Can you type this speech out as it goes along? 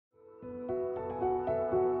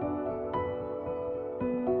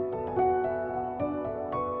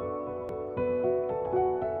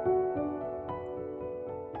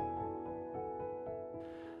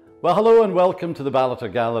Well, hello and welcome to the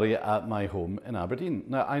Ballater Gallery at my home in Aberdeen.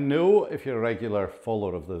 Now, I know if you're a regular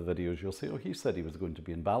follower of the videos, you'll say, oh, he said he was going to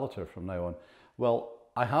be in Ballater from now on. Well,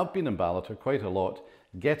 I have been in Ballater quite a lot,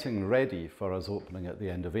 getting ready for us opening at the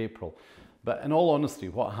end of April. But in all honesty,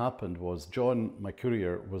 what happened was John, my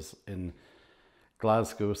courier, was in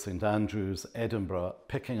Glasgow, St Andrews, Edinburgh,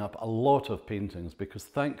 picking up a lot of paintings because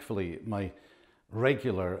thankfully my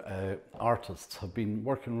regular artists have been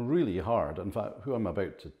working really hard. In fact, who I'm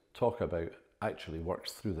about to talk about actually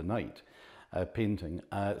works through the night painting.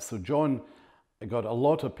 So John got a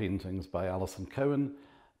lot of paintings by Alison Cowan,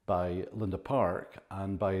 by Linda Park,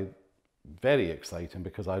 and by, very exciting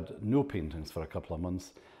because I had no paintings for a couple of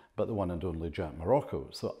months, but the one and only Jack Morocco.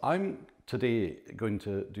 So I'm today going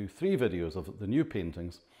to do 3 videos of the new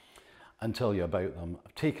paintings and tell you about them.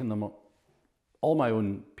 I've taken them, all my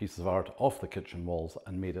own pieces of art, off the kitchen walls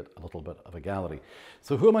and made it a little bit of a gallery.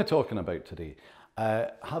 So who am I talking about today?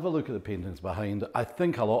 Have a look at the paintings behind. I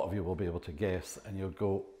think a lot of you will be able to guess and you'll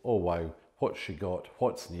go, oh wow, what's she got,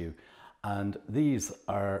 what's new? And these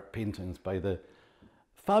are paintings by the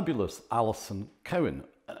fabulous Alison Cowan.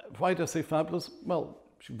 Why do I say fabulous? Well,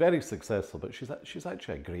 she's very successful, but she's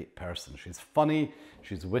actually a great person. She's funny,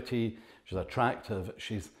 she's witty, she's attractive,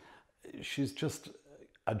 she's just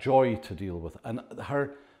a joy to deal with. And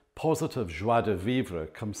her positive joie de vivre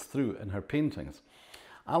comes through in her paintings.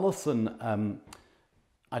 Alison,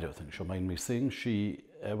 I don't think she'll mind me saying, she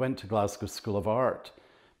went to Glasgow School of Art,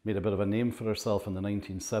 made a bit of a name for herself in the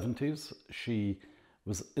 1970s. She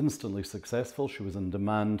was instantly successful. She was in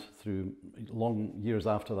demand through long years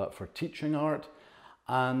after that for teaching art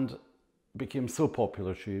and became so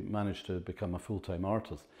popular she managed to become a full-time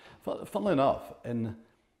artist. Funnily enough, in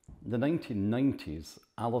the 1990s,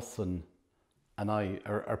 Alison and I,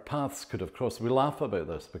 our paths could have crossed. We laugh about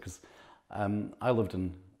this because I lived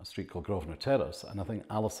in a street called Grosvenor Terrace, and I think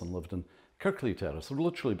Alison lived in Kirkley Terrace. So we're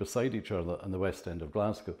literally beside each other in the west end of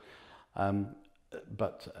Glasgow,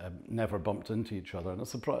 but never bumped into each other. And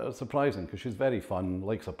it's surprising because she's very fun,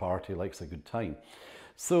 likes a party, likes a good time.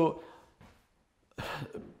 So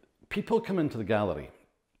people come into the gallery,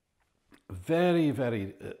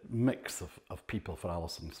 very mix of people for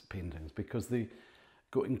Alison's paintings because they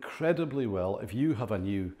go incredibly well. If you have a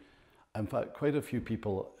new, in fact, quite a few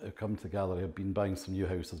people who come to the gallery have been buying some new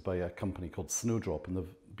houses by a company called Snowdrop, and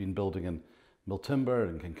they've been building in Miltimber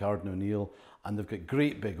and Kincardine O'Neill, and they've got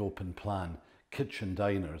great big open plan kitchen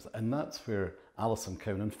diners, and that's where Alison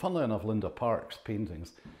Cowan, and funnily enough Linda Park's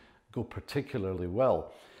paintings go particularly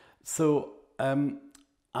well. So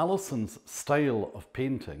Alison's style of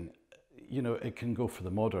painting, you know, it can go for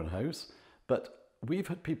the modern house, but we've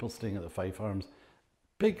had people staying at the Five Arms,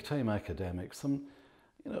 big time academics, some,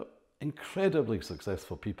 you know, incredibly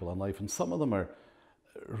successful people in life, and some of them are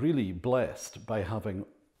really blessed by having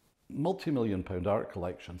multi-million-pound art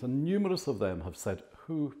collections, and numerous of them have said,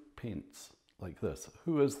 who paints like this?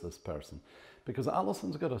 Who is this person? Because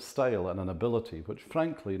Alison's got a style and an ability which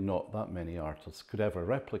frankly not that many artists could ever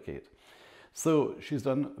replicate. So she's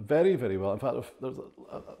done very well. In fact,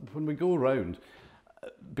 when we go around,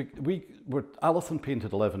 Alison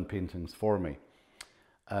painted 11 paintings for me.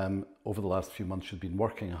 Over the last few months, she's been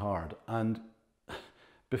working hard, and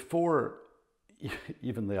before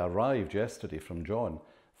even they arrived yesterday from John,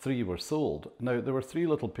 3 were sold. Now, there were 3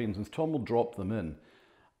 little paintings. Tom will drop them in.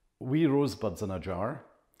 Wee rosebuds in a jar,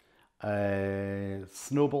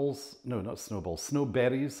 snowballs, no, not snowballs,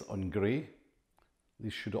 snowberries on grey.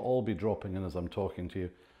 These should all be dropping in as I'm talking to you,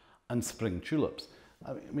 and spring tulips.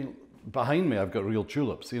 I mean, behind me, I've got real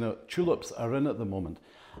tulips. You know, tulips are in at the moment.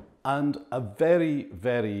 And a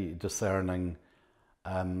very discerning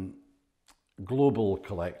global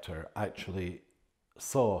collector actually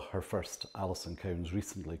saw her first Alison Cowans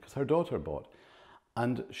recently because her daughter bought.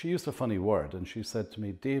 And she used a funny word and she said to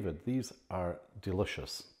me, David, these are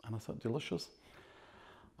delicious. And I thought, delicious?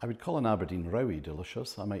 I would call an Aberdeen Rowie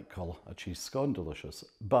delicious. I might call a cheese scone delicious.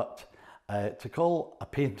 But to call a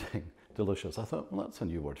painting delicious, I thought, well, that's a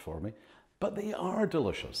new word for me. But they are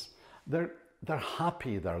delicious. They're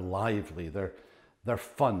happy, they're lively, they're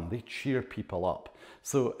fun, they cheer people up.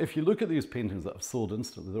 So if you look at these paintings that have sold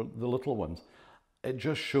instantly, the little ones, it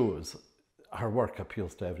just shows her work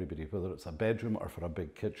appeals to everybody, whether it's a bedroom or for a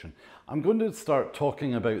big kitchen. I'm going to start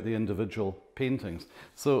talking about the individual paintings.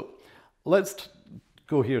 So let's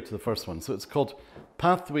go here to the first one. So it's called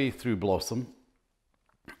Pathway Through Blossom.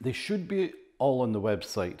 They should be all on the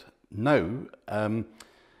website now.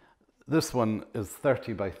 This one is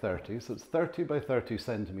 30 by 30, so it's 30 by 30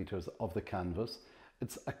 centimetres of the canvas.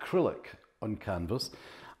 It's acrylic on canvas.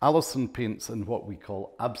 Alison paints in what we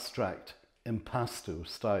call abstract impasto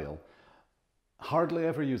style. hardly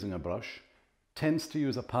ever using a brush, tends to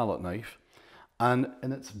use a palette knife, and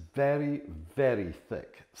it's very, very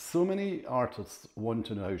thick. So many artists want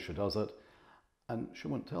to know how she does it, and she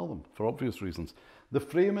won't tell them for obvious reasons. The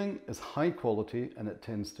framing is high quality, and it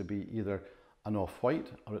tends to be either an off-white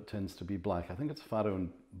or it tends to be black. I think it's Faro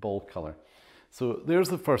and Ball colour. So there's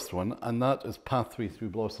the first one, and that is Pathway Through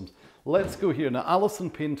Blossoms. Let's go here. Now, Alison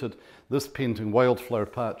painted this painting, Wildflower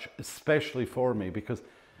Patch, especially for me, because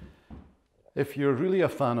if you're really a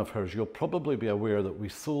fan of hers, you'll probably be aware that we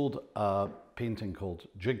sold a painting called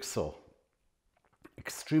Jigsaw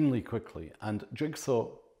extremely quickly. And Jigsaw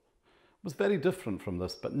was very different from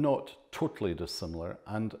this, but not totally dissimilar.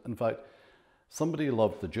 And in fact, somebody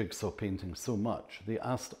loved the Jigsaw painting so much, they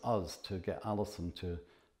asked us to get Alison to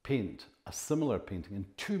paint a similar painting in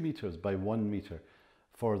 2 meters by 1 meter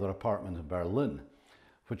for their apartment in Berlin,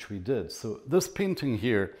 which we did. So this painting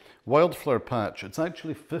here, Wildflower Patch, it's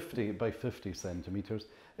actually 50 by 50 centimeters.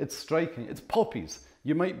 It's striking. It's poppies.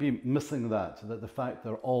 You might be missing that the fact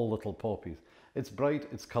they're all little poppies. It's bright,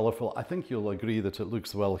 it's colourful. I think you'll agree that it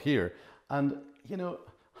looks well here. And, you know,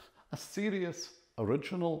 a serious,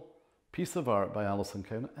 original piece of art by Alison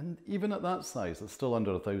Cowan, and even at that size, it's still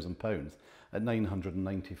under £1,000 at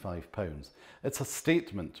 £995. It's a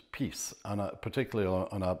statement piece, particularly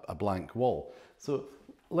on a blank wall. So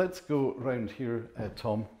let's go round here,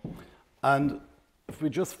 Tom, and if we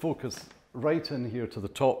just focus right in here to the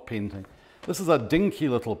top painting. This is a dinky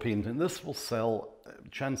little painting. This will sell,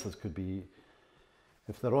 chances could be,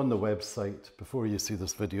 if they're on the website before you see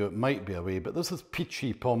this video, it might be away, but this is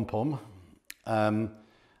Peachy Pom Pom.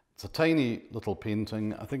 It's a tiny little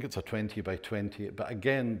painting. I think it's a 20 by 20, but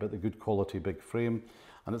again, the good quality big frame,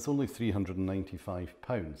 and it's only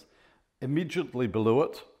 £395. Immediately below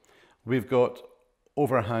it, we've got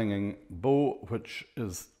Overhanging Bow, which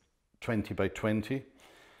is 20 by 20,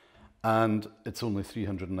 and it's only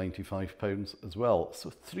 £395 as well. So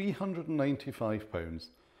 £395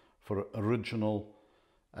 for original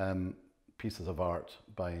pieces of art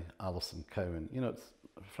by Alison Cowan. You know, it's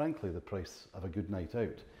frankly the price of a good night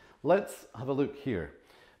out. Let's have a look here.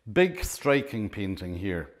 Big striking painting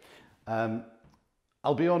here.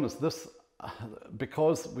 I'll be honest, this,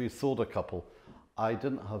 because we sold a couple, I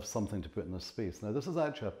didn't have something to put in this space. Now, this is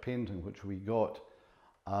actually a painting which we got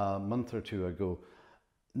a month or two ago.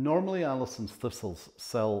 Normally, Alison's thistles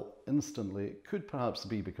sell instantly. It could perhaps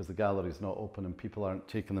be because the gallery's not open and people aren't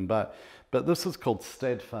taking them back. But this is called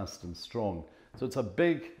Steadfast and Strong. So it's a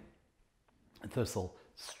big thistle.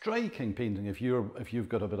 Striking painting if you've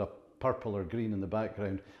got a bit of purple or green in the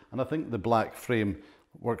background. And I think the black frame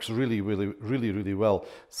works really well.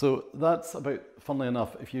 So that's about, funnily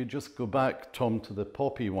enough, if you just go back, Tom, to the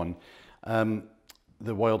poppy one,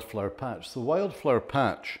 the Wildflower Patch. So Wildflower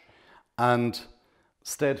Patch and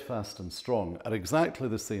Steadfast and Strong are exactly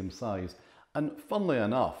the same size, and funnily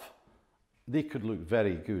enough, they could look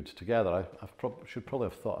very good together. I should probably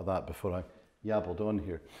have thought of that before I yabbled on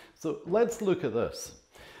here. So let's look at this.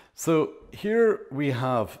 So here we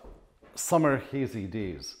have Summer Hazy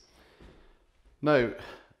Days. Now,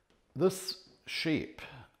 this shape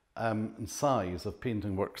and size of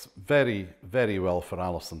painting works very well for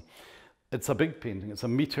Alison. It's a big painting. It's a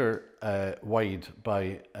metre wide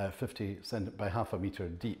by 50 cent by half a metre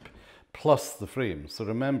deep, plus the frame. So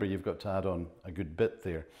remember, you've got to add on a good bit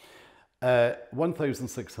there.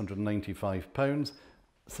 £1,695.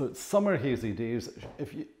 So it's Summer Hazy Days.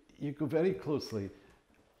 If you go very closely,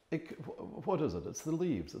 what is it? It's the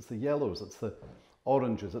leaves, it's the yellows, it's the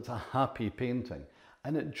oranges. It's a happy painting,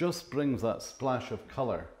 and it just brings that splash of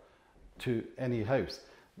colour to any house.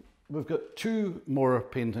 We've got two more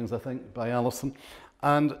paintings, I think, by Alison,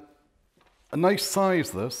 and a nice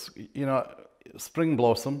size this, you know, Spring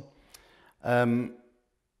Blossom. I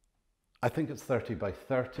think it's 30 by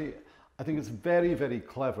 30. I think it's very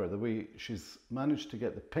clever the way she's managed to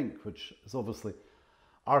get the pink, which is obviously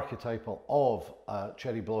archetypal of a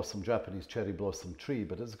cherry blossom, Japanese cherry blossom tree,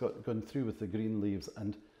 but it's gone through with the green leaves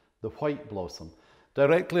and the white blossom.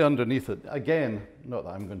 Directly underneath it, again, not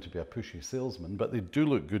that I'm going to be a pushy salesman, but they do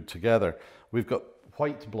look good together. We've got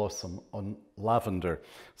white blossom on lavender.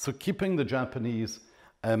 So keeping the Japanese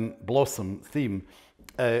blossom theme,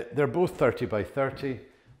 they're both 30 by 30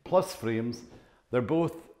 plus frames. They're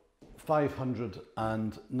both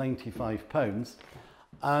 £595.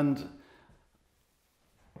 And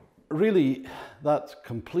really, that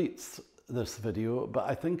completes this video, but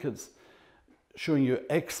I think it's showing you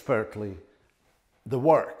expertly the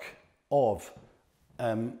work of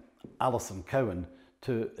Alison Cowan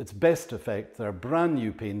to its best effect. They're brand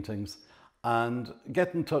new paintings, And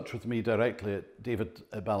get in touch with me directly at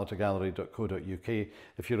david@ballatergallery.co.uk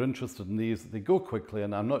if you're interested in these. They go quickly,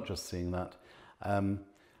 and I'm not just saying that.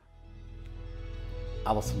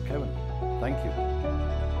 Alison Cowan, thank you.